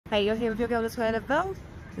Hey, you're here with your girl, Latoya Bell.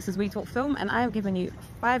 This is We Talk Film, and I have given you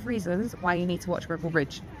 5 reasons why you need to watch Rebel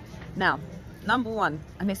Ridge. Now, number 1,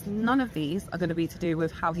 and none of these are going to be to do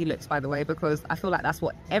with how he looks, by the way, because I feel like that's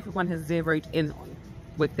what everyone has zeroed in on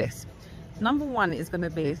with this. Number 1 is going to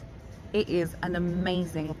be, it is an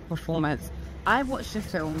amazing performance. I watched the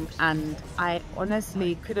film and I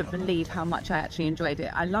honestly couldn't believe how much I actually enjoyed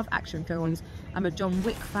it. I love action films. I'm a John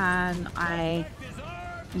Wick fan. I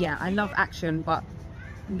love action, but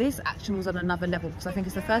this action was on another level because I think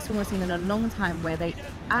it's the first film I've seen in a long time where they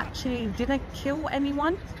actually didn't kill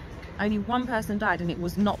anyone. Only one person died, and it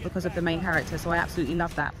was not because of the main character, so I absolutely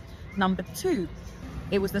love that. Number 2,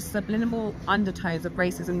 it was the subliminal undertones of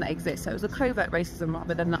racism that exists. So it was a covert racism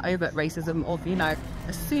rather than the overt racism of, you know,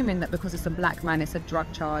 assuming that because it's a black man it's a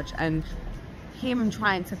drug charge, and him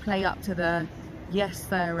trying to play up to the yes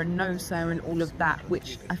sir and no sir and all of that,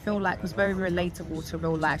 which I feel like was very relatable to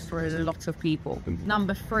real life for a lot of people.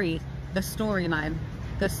 Number 3, the storyline.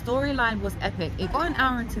 The storyline was epic. It got an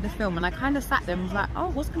hour into the film and I kind of sat there and was like, oh,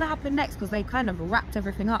 what's going to happen next? Because they kind of wrapped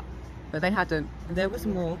everything up, but they hadn't. There was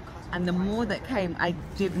more, and the more that came I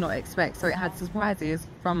did not expect. So it had surprises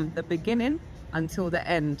from the beginning until the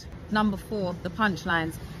end. Number 4, the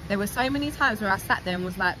punchlines. There were so many times where I sat there and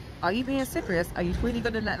was like, are you being serious? Are you really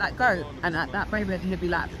going to let that go? And at that moment he'd be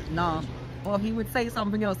like, nah. Or he would say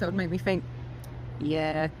something else that would make me think,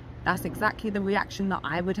 yeah, that's exactly the reaction that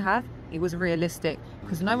I would have. It was realistic,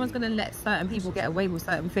 because no one's going to let certain people get away with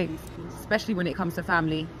certain things, especially when it comes to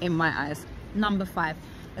family, in my eyes. Number 5,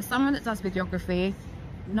 as someone that does videography,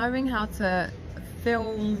 knowing how to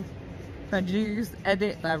film, produce,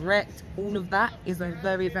 edit, direct, all of that is a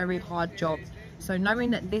very, very hard job. So knowing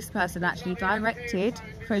that this person actually directed,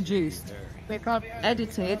 produced,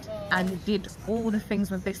 edited and did all the things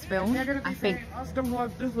with this film, I think,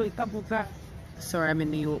 sorry, I'm in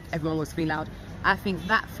New York, everyone was really loud. I think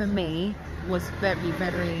that for me was very,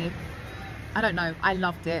 very, I don't know, I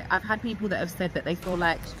loved it. I've had people that have said that they feel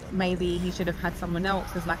like maybe he should have had someone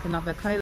else as like another co